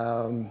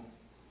 where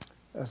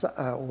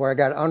I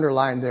got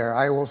underlined there,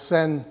 I will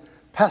send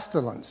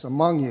pestilence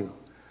among you.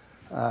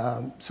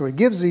 So He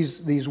gives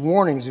these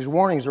warnings. These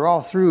warnings are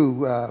all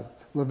through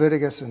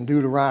Leviticus and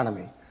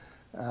Deuteronomy.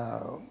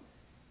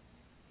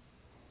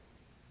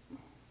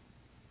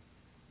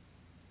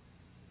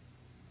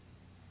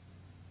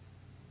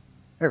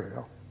 There we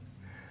go.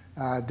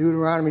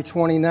 Deuteronomy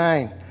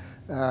 29,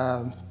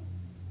 or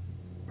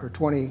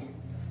 28.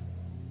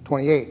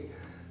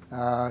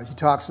 He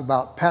talks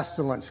about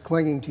pestilence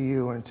clinging to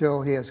you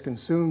until he has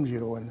consumed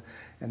you,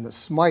 and the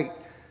smite,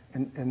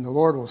 and the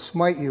Lord will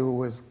smite you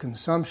with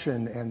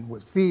consumption and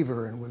with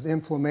fever and with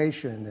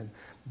inflammation and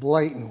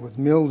blight and with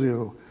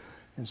mildew.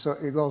 And so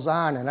it goes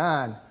on and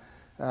on.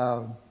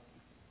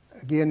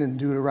 Again in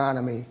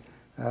Deuteronomy,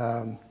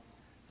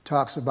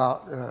 talks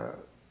about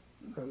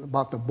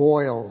the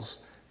boils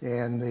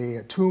and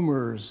the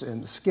tumors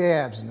and the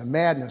scabs and the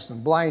madness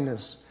and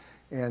blindness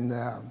and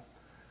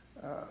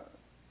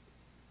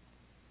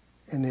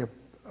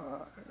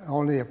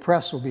only the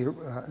oppressed will be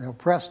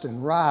oppressed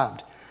and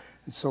robbed.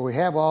 And so we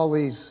have all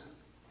these.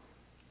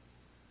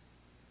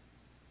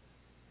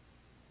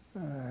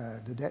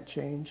 Did that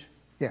change?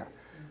 Yeah.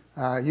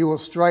 You will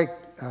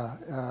strike,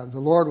 the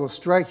Lord will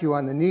strike you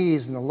on the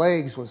knees and the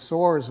legs with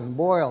sores and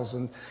boils.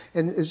 And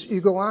as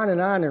you go on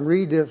and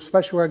read,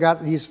 especially where I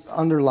got these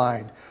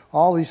underlined,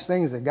 all these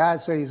things that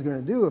God said he's going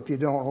to do if you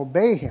don't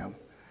obey him.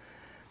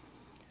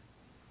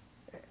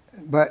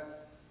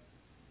 But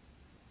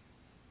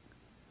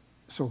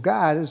so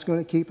God is going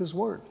to keep his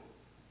word.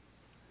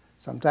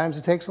 Sometimes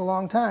it takes a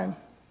long time,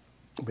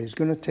 but he's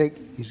going to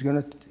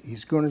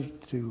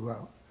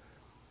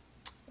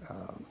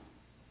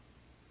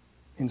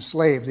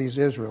enslave these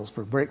Israels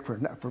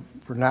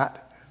for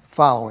not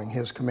following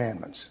his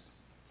commandments.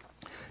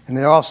 And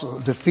they also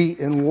defeat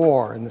in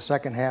war in the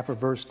second half of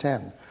verse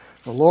 10.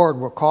 The Lord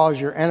will cause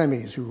your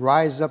enemies who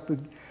rise up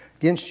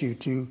against you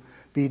to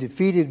be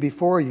defeated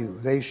before you.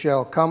 They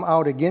shall come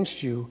out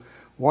against you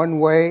one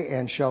way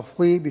and shall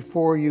flee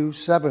before you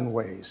 7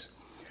 ways.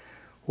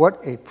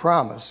 What a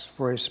promise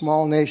for a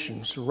small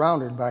nation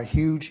surrounded by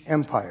huge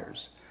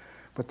empires.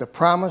 But the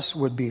promise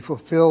would be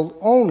fulfilled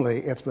only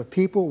if the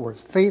people were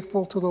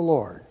faithful to the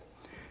Lord.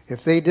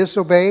 If they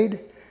disobeyed,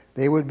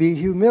 they would be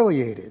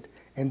humiliated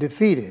and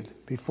defeated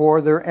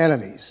before their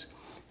enemies.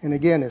 And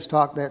again, it's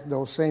talked that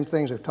those same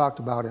things are talked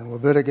about in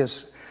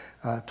Leviticus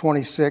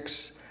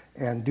 26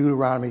 and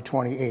Deuteronomy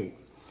 28.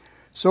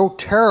 So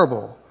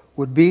terrible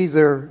would be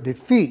their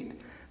defeat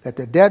that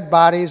the dead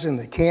bodies in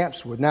the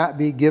camps would not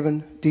be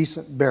given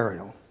decent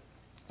burial,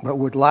 but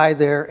would lie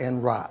there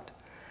and rot.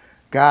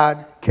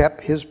 God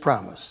kept his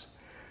promise.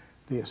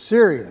 The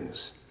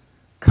Assyrians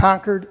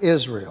conquered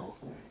Israel,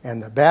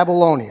 and the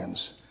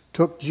Babylonians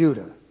took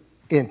Judah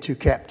into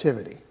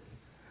captivity.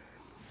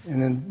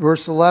 And in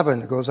verse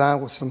 11, it goes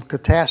on with some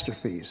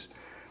catastrophes.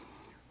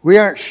 We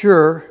aren't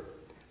sure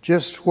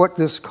just what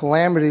this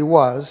calamity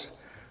was,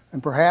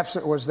 and perhaps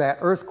it was that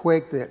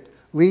earthquake that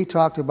Lee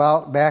talked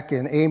about back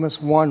in Amos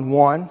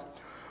 1:1,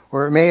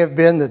 or it may have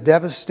been the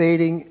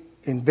devastating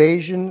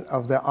invasion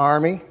of the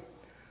army.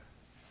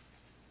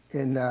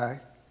 In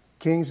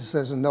Kings, it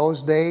says, in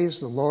those days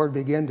the Lord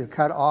began to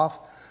cut off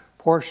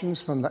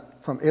portions from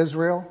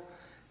Israel,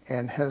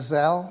 and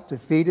Hazael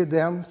defeated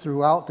them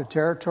throughout the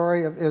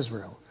territory of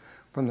Israel,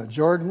 from the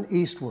Jordan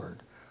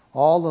eastward,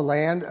 all the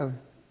land of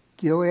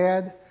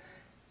Gilead,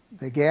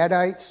 the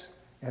Gadites,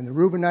 and the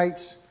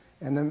Reubenites,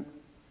 and the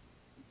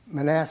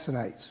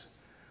Manassanites,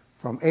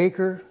 from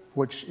Acre,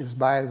 which is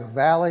by the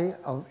valley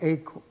of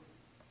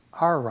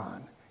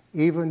Aron,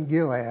 even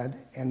Gilead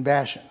and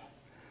Bashan.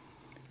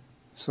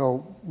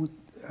 So,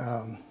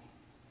 I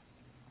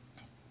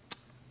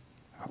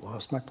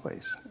lost my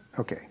place.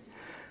 Okay.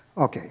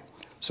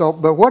 So,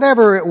 but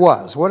whatever it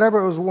was one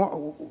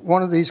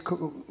of these,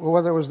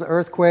 whether it was the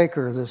earthquake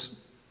or this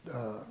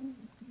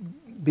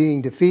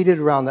being defeated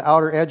around the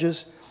outer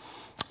edges,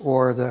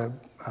 or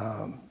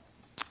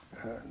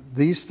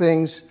these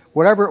things,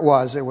 whatever it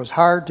was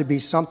hard to be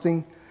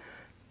something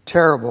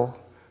terrible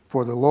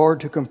for the Lord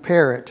to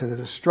compare it to the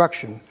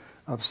destruction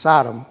of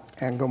Sodom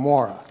and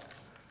Gomorrah.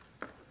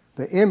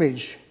 The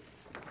image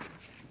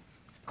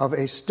of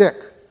a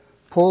stick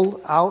pulled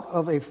out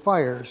of a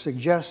fire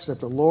suggests that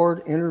the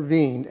Lord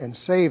intervened and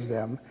saved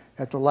them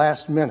at the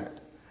last minute.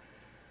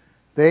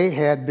 They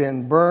had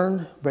been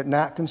burned but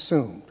not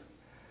consumed.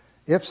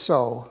 If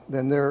so,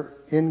 then their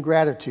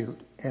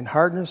ingratitude and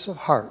hardness of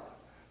heart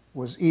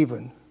was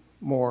even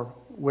more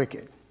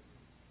wicked.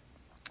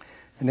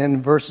 And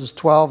then verses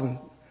 12 and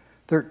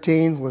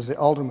 13 was the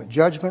ultimate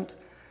judgment.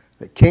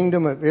 The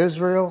kingdom of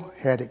Israel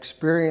had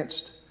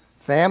experienced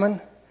famine,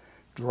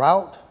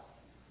 drought,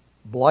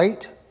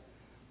 blight,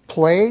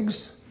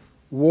 plagues,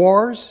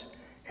 wars,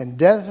 and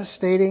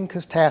devastating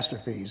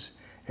catastrophes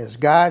as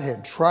God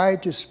had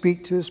tried to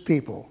speak to his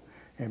people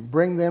and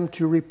bring them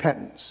to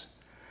repentance.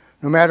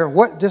 No matter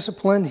what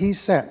discipline he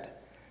sent,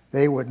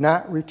 they would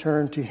not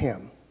return to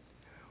him.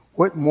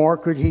 What more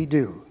could he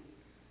do?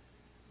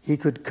 He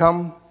could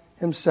come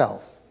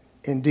himself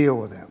and deal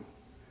with them.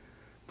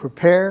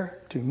 Prepare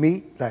to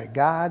meet thy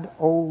God,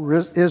 O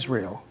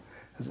Israel,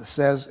 as it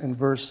says in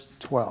verse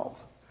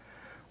 12,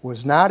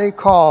 was not a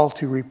call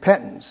to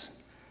repentance,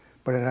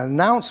 but an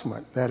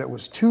announcement that it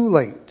was too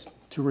late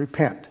to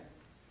repent.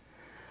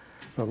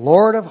 The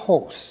Lord of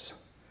hosts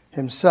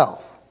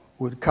himself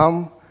would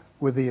come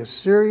with the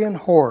Assyrian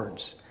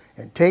hordes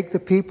and take the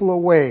people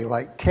away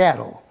like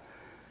cattle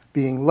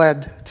being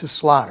led to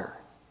slaughter.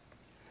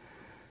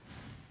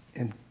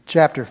 In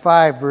chapter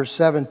 5, verse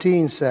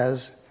 17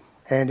 says,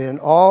 and in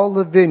all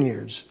the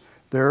vineyards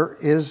there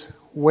is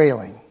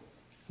wailing,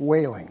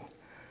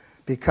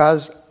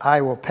 because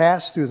I will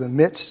pass through the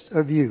midst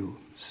of you,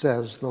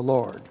 says the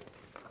Lord.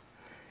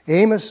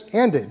 Amos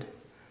ended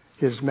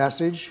his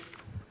message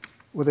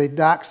with a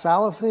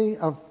doxology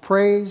of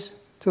praise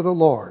to the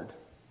Lord.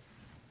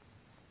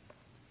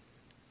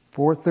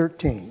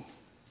 4:13.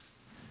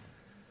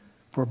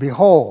 For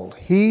behold,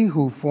 he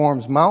who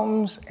forms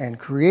mountains and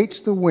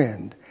creates the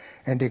wind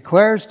and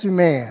declares to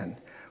man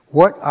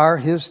what are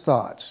his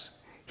thoughts.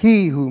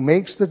 He who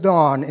makes the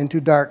dawn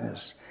into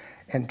darkness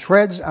and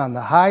treads on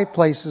the high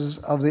places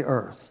of the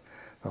earth.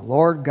 The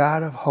Lord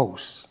God of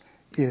hosts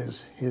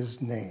is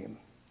his name.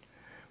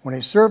 When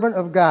a servant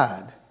of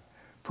God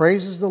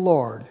praises the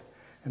Lord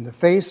in the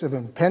face of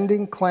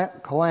impending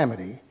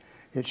calamity,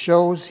 it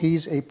shows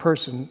he's a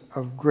person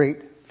of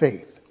great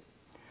faith.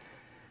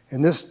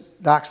 In this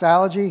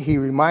doxology, he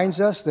reminds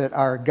us that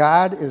our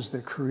God is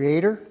the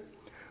creator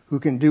who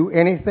can do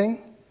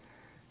anything,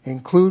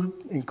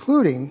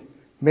 including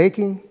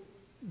making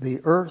the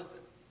earth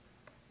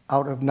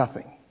out of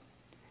nothing.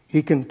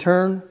 He can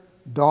turn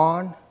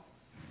dawn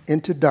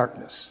into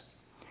darkness.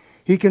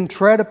 He can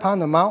tread upon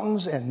the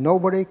mountains and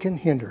nobody can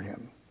hinder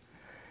him.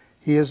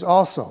 He is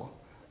also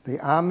the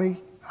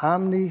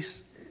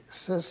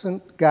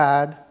omniscient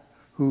God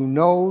who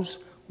knows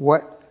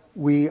what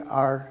we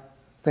are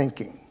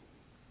thinking.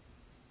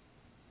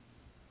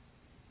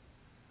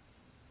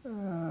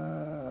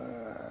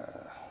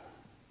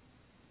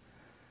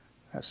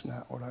 That's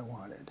not what I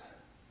wanted.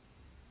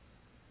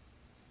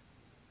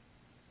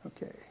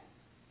 Okay.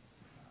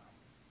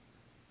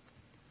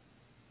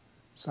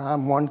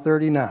 Psalm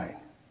 139.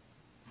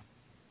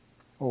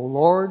 O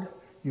Lord,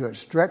 you have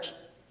stretched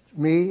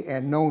me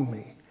and known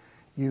me.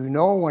 You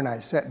know when I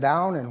sit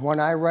down and when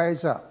I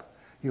rise up.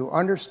 You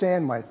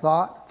understand my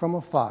thought from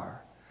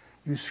afar.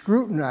 You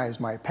scrutinize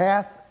my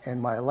path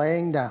and my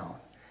laying down,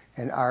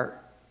 and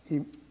are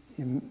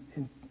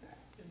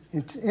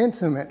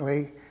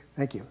intimately,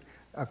 thank you,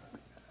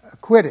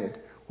 acquitted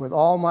with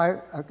all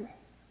my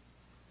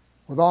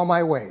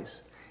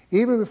ways.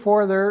 Even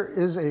before there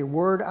is a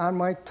word on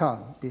my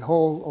tongue,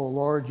 behold, O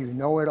Lord, you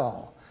know it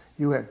all.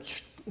 You have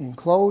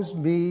enclosed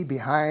me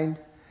behind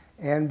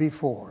and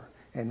before,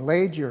 and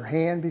laid your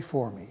hand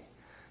before me.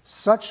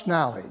 Such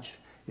knowledge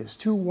is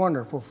too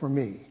wonderful for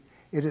me.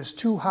 It is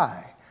too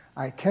high.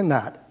 I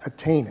cannot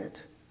attain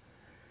it.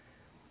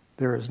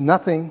 There's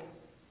nothing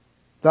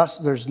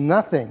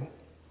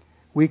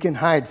we can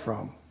hide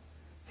from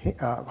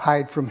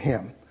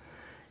him.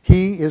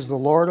 He is the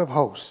Lord of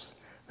hosts,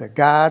 the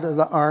God of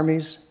the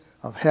armies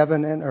of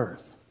heaven and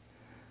earth.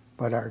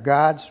 But are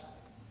God's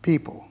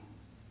people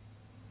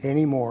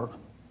any more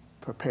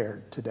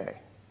prepared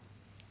today?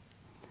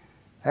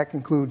 That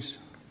concludes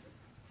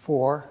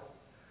 4.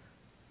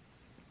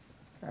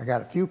 I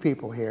got a few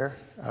people here.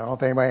 I don't know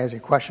if anybody has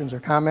any questions or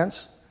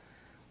comments.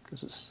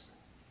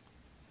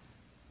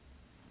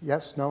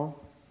 Yes, no?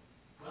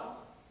 Well,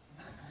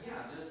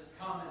 yeah, just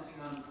commenting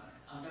on,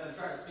 I'm going to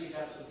try to speak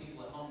up so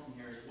people at home can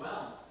hear as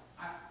well.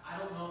 I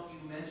don't know if you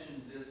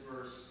mentioned this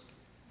verse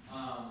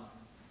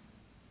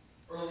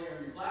earlier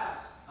in your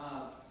class.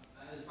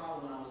 It was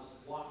probably when I was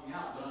walking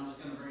out, but I'm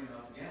just going to bring it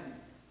up again.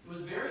 It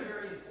was very,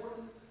 very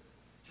important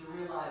to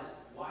realize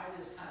why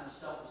this kind of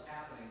stuff was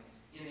happening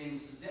in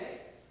Amos's day.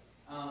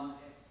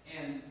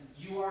 And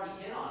you already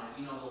hit on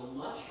it, the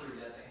luxury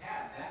that they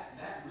had.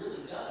 That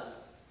really does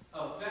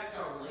affect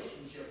our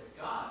relationship with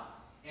God.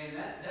 And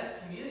that's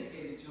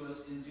communicated to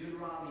us in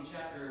Deuteronomy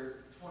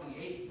chapter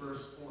 28,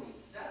 verse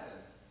 47,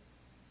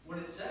 when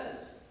it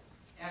says,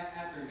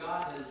 after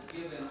God has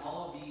given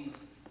all of these,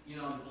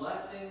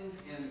 blessings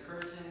and the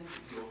cursing, if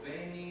you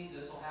obey me,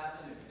 this will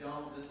happen. If you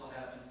don't, this will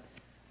happen.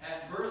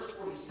 At verse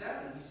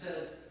 47, he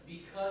says,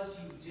 because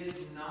you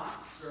did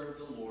not serve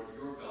the Lord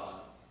your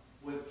God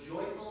with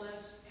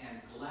joyfulness and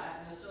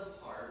gladness of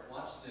heart,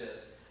 watch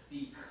this,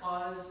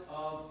 because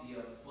of the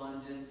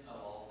abundance of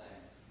all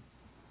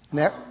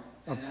things.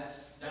 And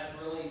that's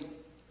really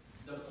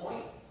the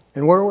point.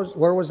 And where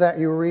was that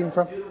you were reading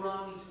from?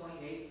 Deuteronomy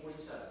 28:47.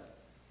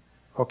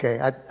 Okay,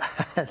 I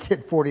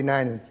did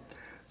 49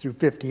 through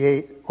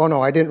 58. Oh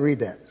no, I didn't read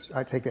that.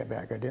 I take that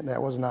back. I didn't.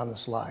 That wasn't on the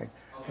slide.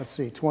 Okay. Let's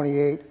see,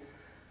 28.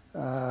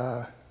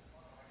 I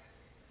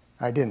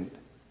didn't.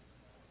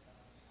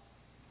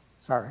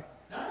 Sorry.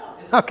 No.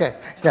 Okay.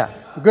 Yeah.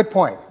 Good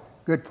point.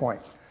 Good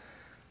point.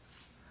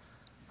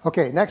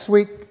 Okay. Next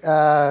week,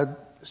 we're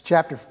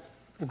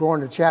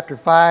going to chapter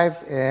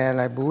 5,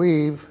 and I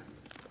believe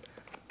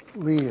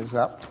Lee is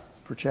up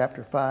for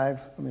chapter 5.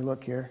 Let me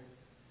look here.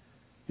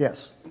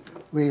 Yes,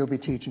 Lee will be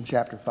teaching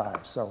chapter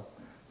 5. So,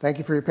 thank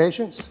you for your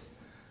patience.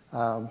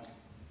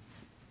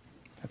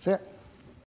 That's it.